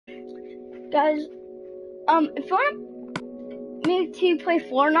Guys, if you want me to play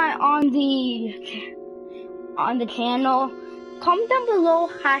Fortnite on the channel, comment down below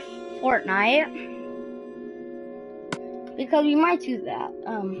 #Fortnite because we might do that.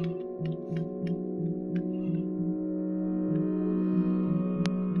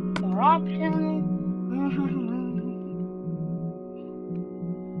 More options.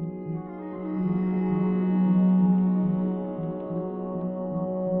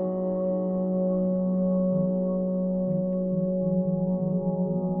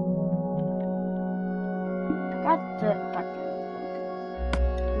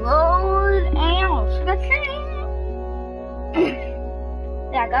 Load and switching.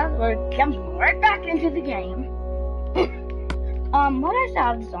 Yeah, guys, we're jumping right back into the game. What I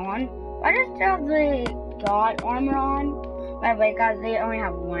have this on? I just have the God armor on. By the way, guys, they only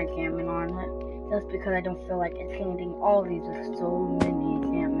have one enchantment on it. Just because I don't feel like enchanting all these with so many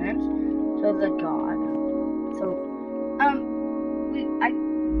enchantments. So the God. So, I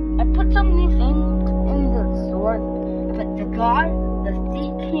put some of these things in the sword. But the God, the Sea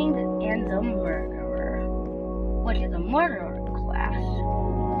King, and the Murderer, which is a murderer class.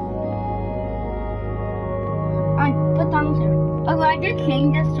 I put down here. Oh, I did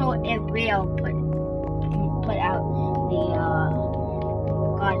change this so it will put out the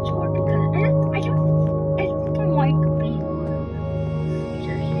God sword because I just don't like being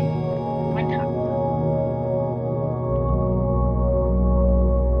seriously. My top.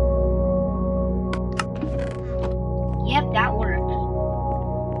 Yep, that works.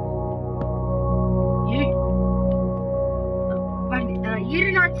 You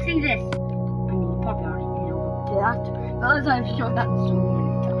did not see this. I mean, you probably already know that. Because I've shown that so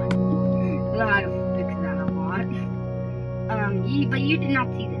many times. I had to fix that a lot. But you did not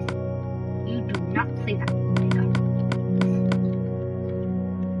see this. You do not see that.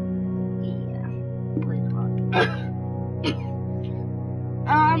 Yeah. Please God.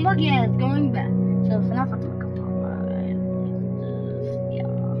 Okay, it's going back. So enough of the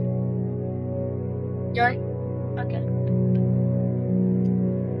Right? Okay.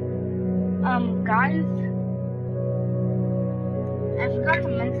 Guys, I forgot to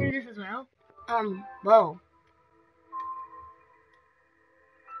mention this as well. Whoa.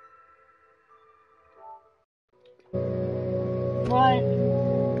 But,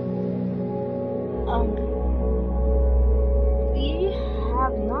 we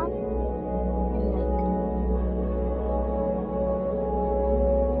have not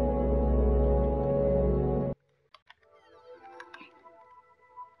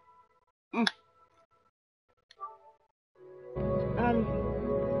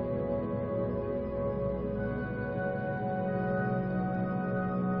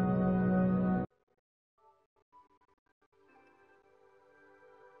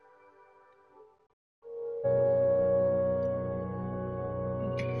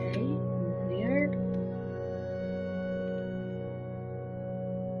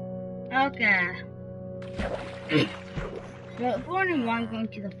Okay. So before anyone going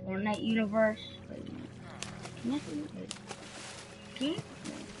to the Fortnite universe,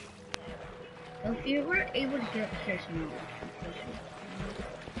 if you were able to get this now,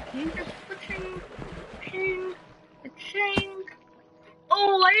 can you just pushing?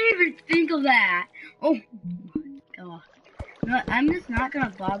 Oh, I didn't even think of that. Oh my god. No, I'm just not gonna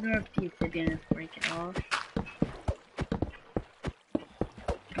bother if the obsidian is break it off.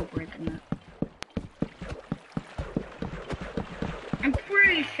 Don't break it up. I'm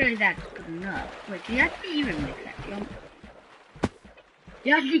pretty sure that's good enough. Wait, do you actually even make that jump?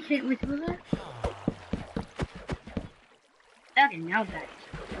 You actually can't wait through that? Okay, now that's...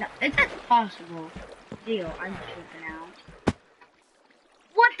 No, it's just possible. Deal, I'm tripping out.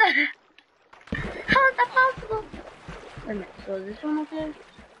 What the heck? How is that possible? Wait a minute, so is this one okay?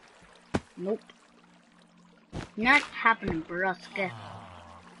 Nope. Not happening, Baruska.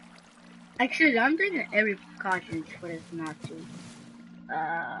 Actually, I'm taking every precaution for this not to.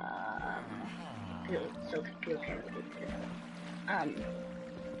 So okay.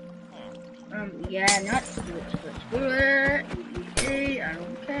 Yeah, not screw it. Easy, I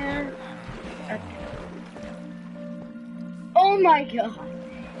don't care. Okay. Oh my god.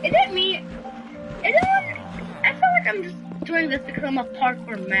 Is it me? Is it one? I feel like I'm just doing this because I'm a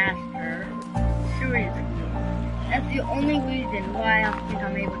parkour master. Seriously. That's the only reason why I think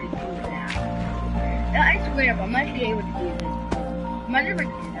I'm able to do that. Now, I swear, I'm actually able to do this. I'm not able to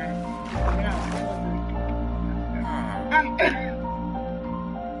do that.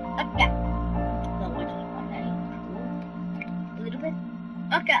 Okay. So, which is one that is cool. A little bit.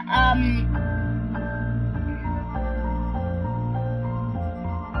 Okay,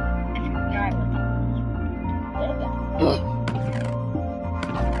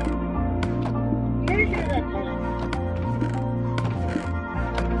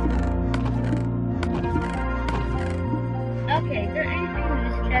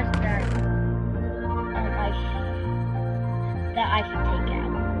 says that I should take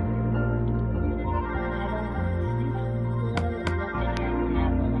out. I don't think what they can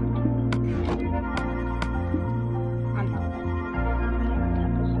have. I'm not.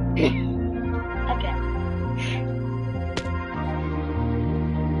 Okay.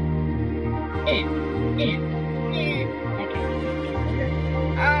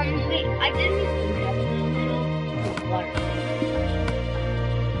 Wait, I didn't have a little water.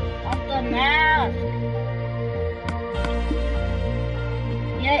 Off the mask.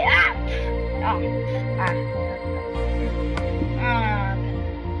 Yeah,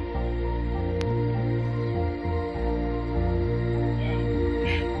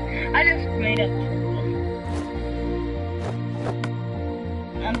 I just made up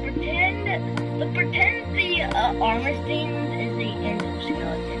pretend the armor stains is the end of the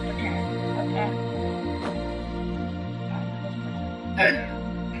skeleton. Pretend, okay?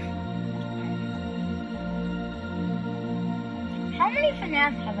 How many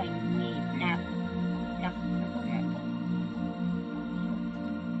FNAFs have I made now?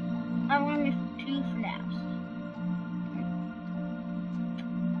 I've only made 2 FNAFs.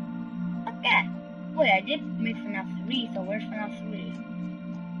 Okay. Wait, I did make FNAF 3, so where's FNAF 3?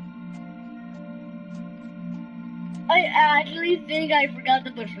 I actually think I forgot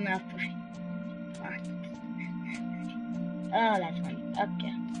to put FNAF 3. Oh, that's funny.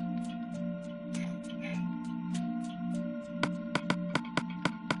 Okay.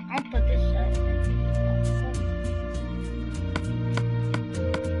 I'll put this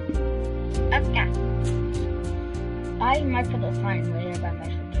okay. I might put the sign later, but I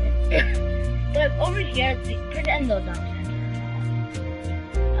might forget. But over here, pretend those are center.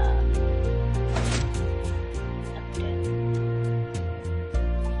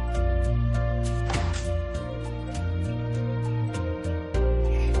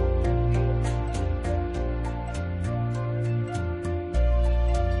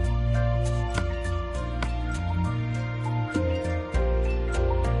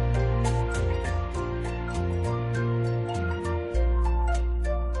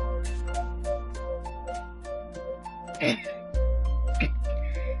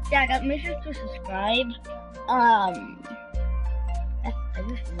 Yeah, guys, make sure to subscribe. I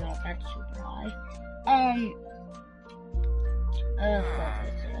just forgot that's super high.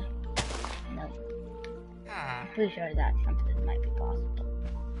 No. I'm pretty sure that something might be possible.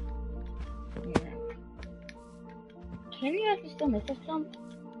 Yeah. Can you actually still miss a jump?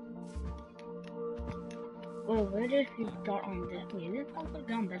 Well, where did you start on this? Wait, is it possible to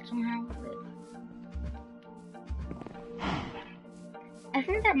go on that somehow? I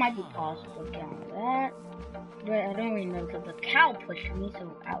think that might be possible to get on that, but I don't really know because the cow pushed me,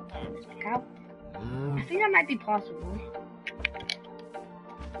 so I'll miss the cow. I think that might be possible.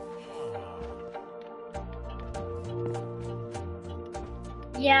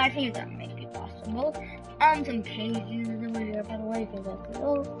 Yeah, I think that might be possible. Some cages over here, by the way, because that's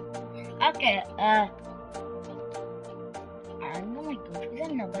cool. Okay, I'm gonna go to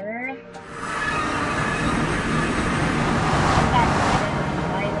another.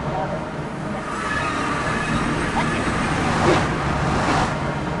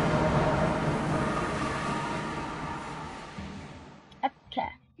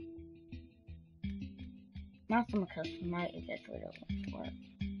 Okay. Now some customer is actually don't work.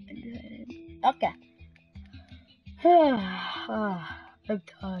 Okay. I'm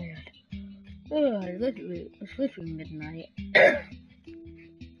tired. It's literally midnight.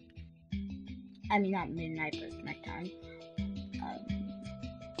 I mean, not midnight, but it's nighttime.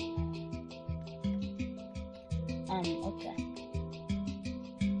 Okay.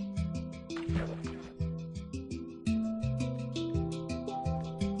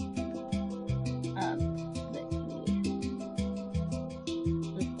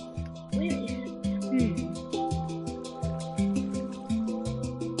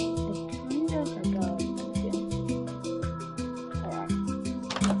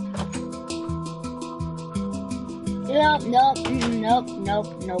 Nope.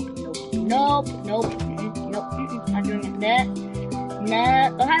 Not doing it. Nah.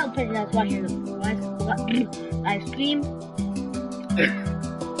 Ohio person that's watching the live stream.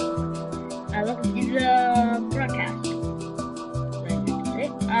 Look at the broadcast.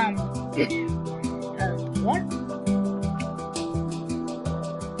 What?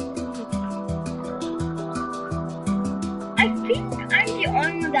 I think I'm the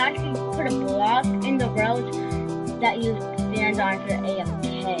only one that actually put a block in the road that you stand on for AFK.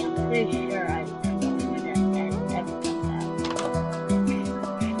 I'm pretty sure I don't remember that ever done that.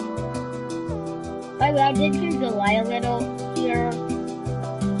 By the way, I did change the light a little here.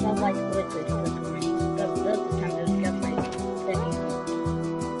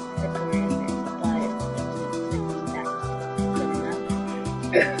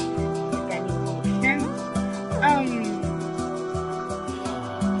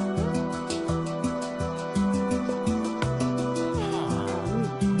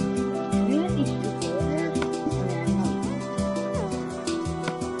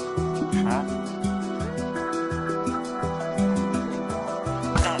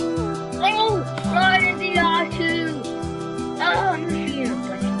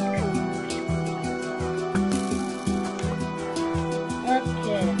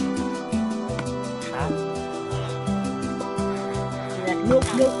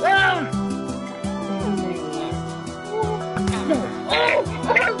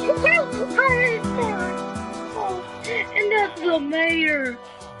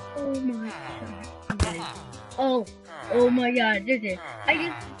 Oh my god, this is. I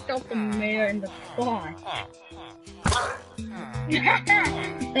just stuffed the mayor in the spot.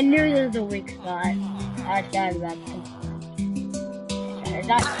 I knew there was a weak spot. I thought about it.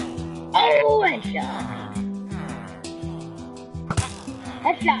 Oh, headshot.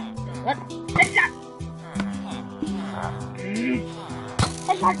 Headshot. What? Headshot.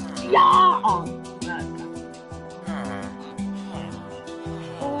 Headshot. Yeah. Oh.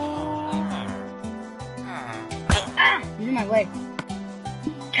 He's in my way.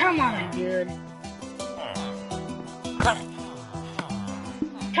 Come on, dude.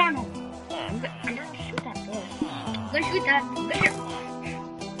 Tunnel. I'm gonna shoot that door. I'm gonna shoot that bear.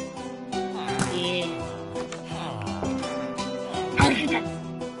 Yeah. I'll shoot that.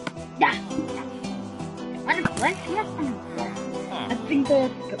 Yeah. What? I think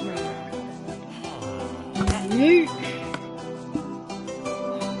that's good.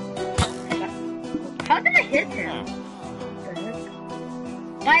 How did I hit him?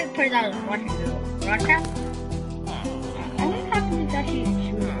 Why because I was watching the broadcast? I wonder how he's actually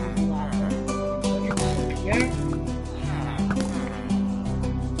shooting a lot. Here?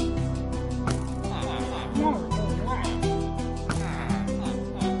 No, why?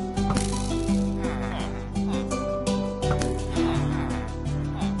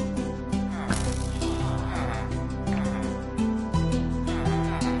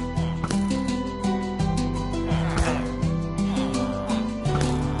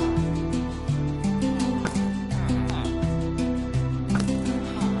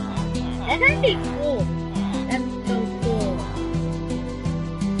 That's actually cool. That's so cool.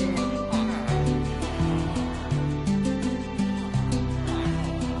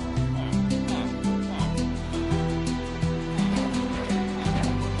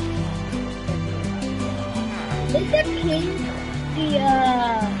 They said change the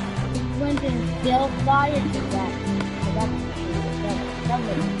went in still fire to that.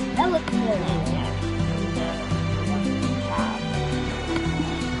 That looks more real.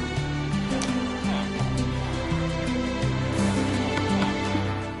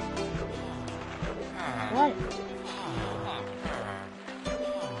 What?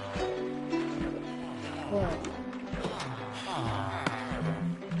 What?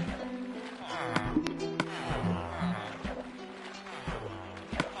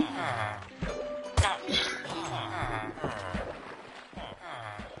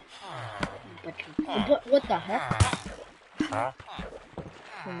 But what the heck?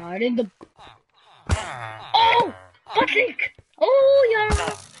 Right in the. Oh! Patrick! Oh yeah!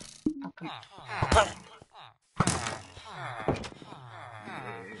 Oh, come on.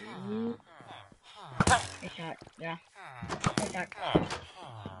 Headshot, yeah. Headshot.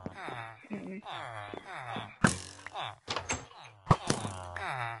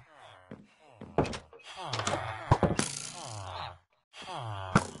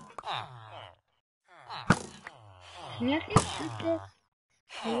 Can you actually shoot this?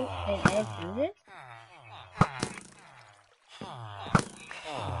 Can I do this?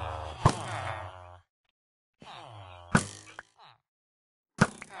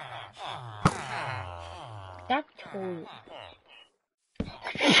 That's cool.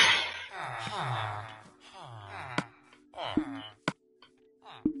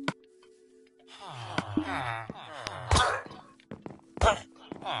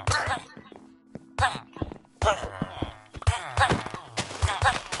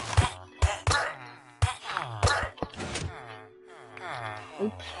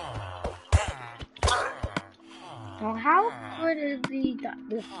 Oops. Now, how good is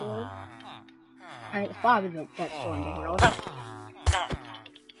this sword? I mean, it's probably the best sword in the world.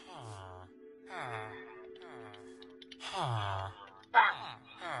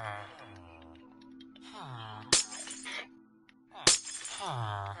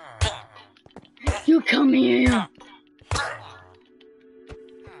 You come here!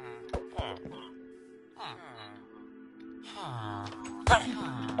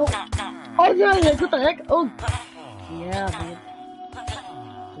 Oh, oh yeah, what the heck? Oh, yeah, man.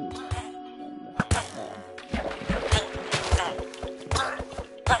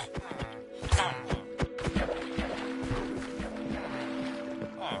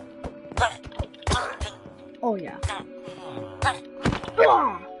 Oh yeah.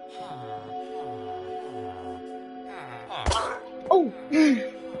 Oh,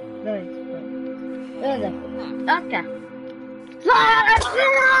 nice. Okay.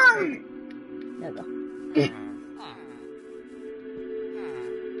 Okay.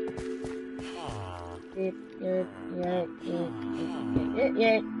 There we go.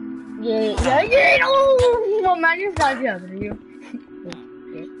 Yeah. Oh, man, you're not here, are you?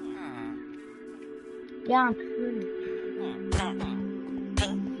 Yeah, I'm pretty.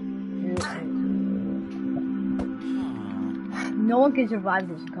 No one can survive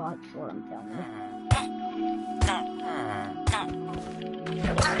this god sword, I'm telling you.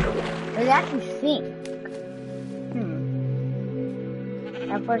 It actually sink.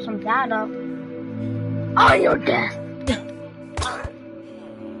 And for some data. Oh, you're dead!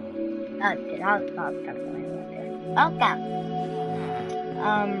 Okay, that was kind of funny right there. Okay.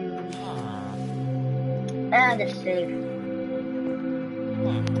 Just save.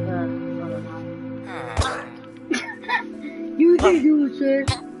 You can do it, sir.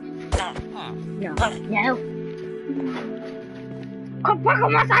 No. No. Come back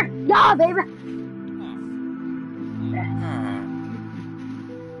on my side! No, baby!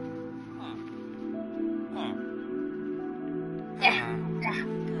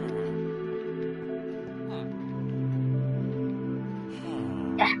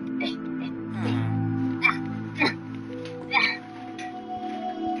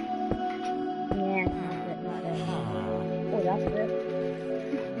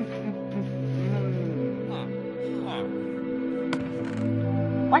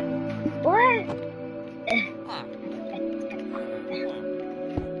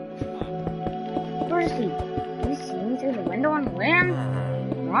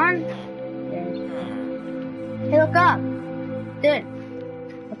 Hey, look up! Dude!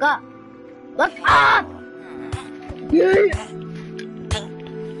 Look up! Look up! Yeah!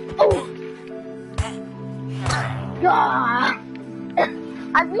 Oh! Ah!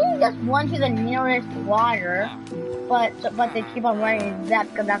 I really just went to the nearest water, but they keep on running that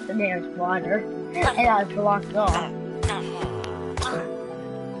because that's the nearest water, and I was blocked off.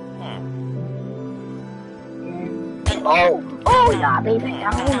 Oh! Oh yeah, baby!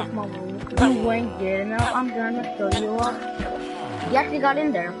 You ain't good enough. I'm gonna show you up. You actually got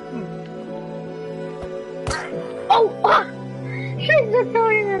in there. Oh! Ah! She's just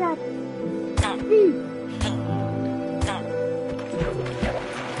throwing it up.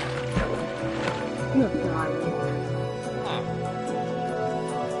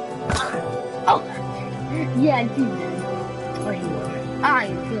 Oh! Yeah, I see that. Where he was. Ah,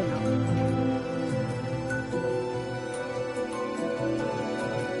 you see now.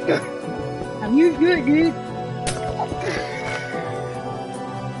 You good, dude.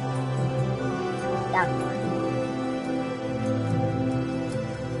 That's fine.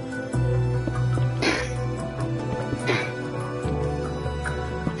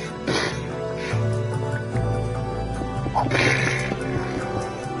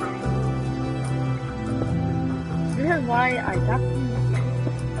 This is why I got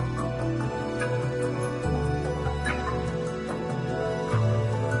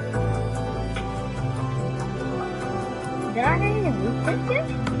Did I need to move this yet?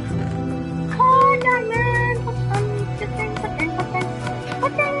 Oh, diamond!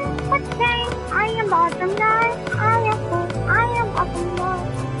 I am awesome, guys. I am cool. I am awesome, guys.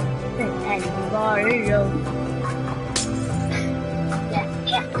 And you are hero. Yeah.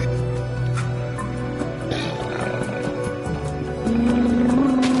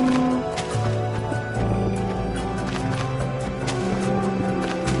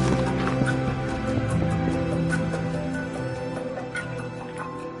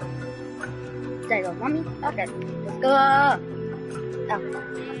 There you go, mommy. Okay, let's go. Oh.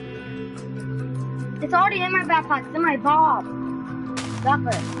 It's already in my backpack. It's in my ball. Stop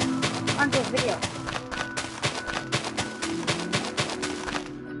it. On this video.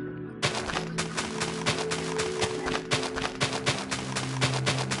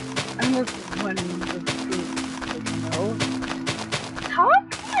 I'm just running the food. How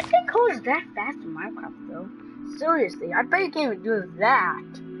can you think code that fast in Minecraft, though? Seriously, I bet you can't even do that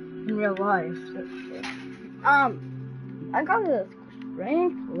in real life. I got this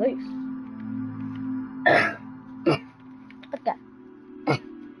strange place. Okay.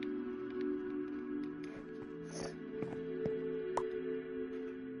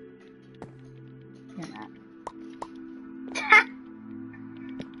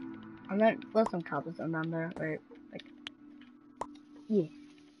 I'm gonna put some cobblestone down there, right? Like, yeah.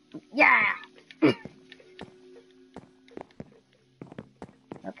 Yeah!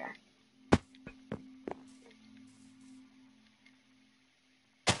 Okay.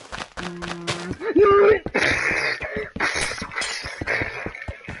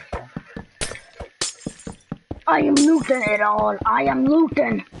 I am looting it all. I am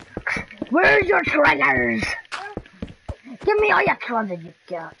looting. Where's your treasures? Give me all your treasures you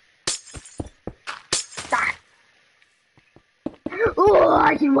got. Stop. Oh,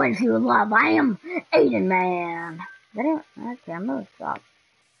 I can wait for love. I am Aiden Man. Okay, I'm gonna stop.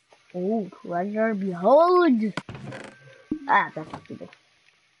 Oh, treasure, behold. Ah, that's stupid.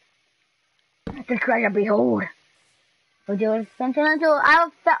 The treasure, behold. We're doing something until I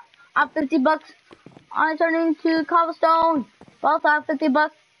have 50 bucks. I turn into cobblestone. Also have 50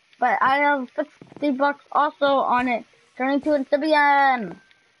 bucks, but I have 60 bucks also on it. Turning to amphibian.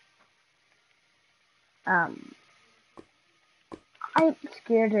 I'm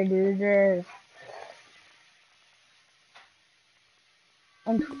scared to do this.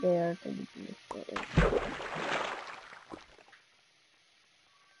 I'm scared to do this.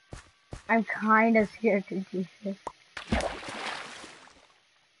 I'm kind of scared to do this.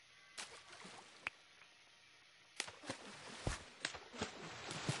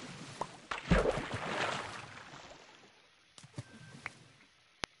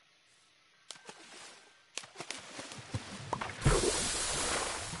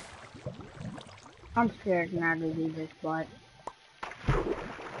 I'm scared not to do this, but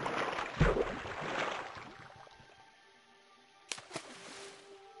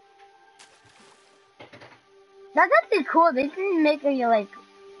that's actually cool. They can make a like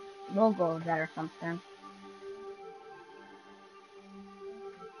logo of that or something.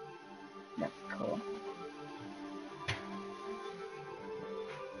 That's cool.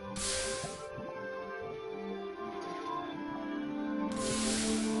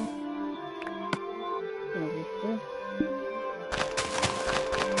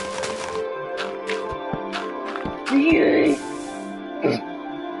 Yay!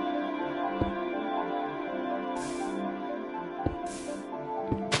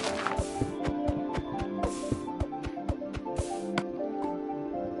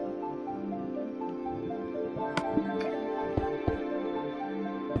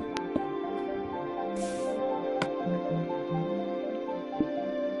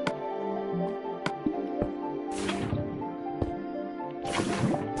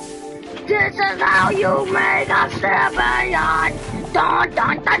 This is how you make a champion! Dun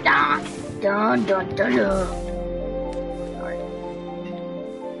dun dun dun! Dun dun dun dun! Sorry.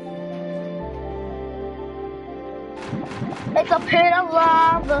 It's a pit of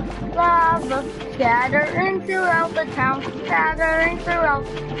lava, lava, scattering throughout the town, scattering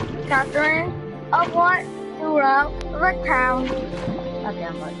of what? Throughout the town. Okay,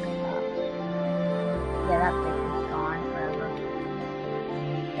 I'm like, yeah, that thing is gone forever.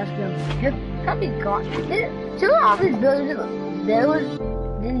 That's gonna be gone. Soon all these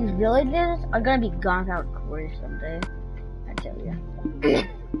villages are gonna be gone without quarters someday. I tell you.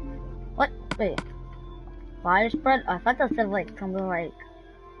 What? Wait. Fire spread? I thought that said like something like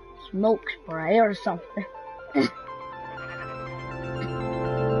smoke spray or something.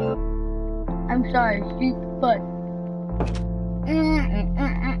 I'm sorry, sheep, but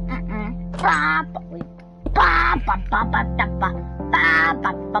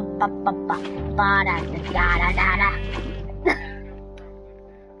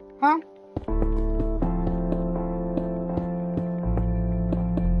huh?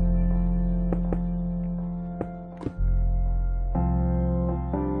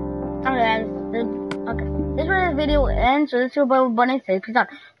 Okay, this is where the video ends. So this is your boy Bunny. Say peace out.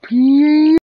 Peace.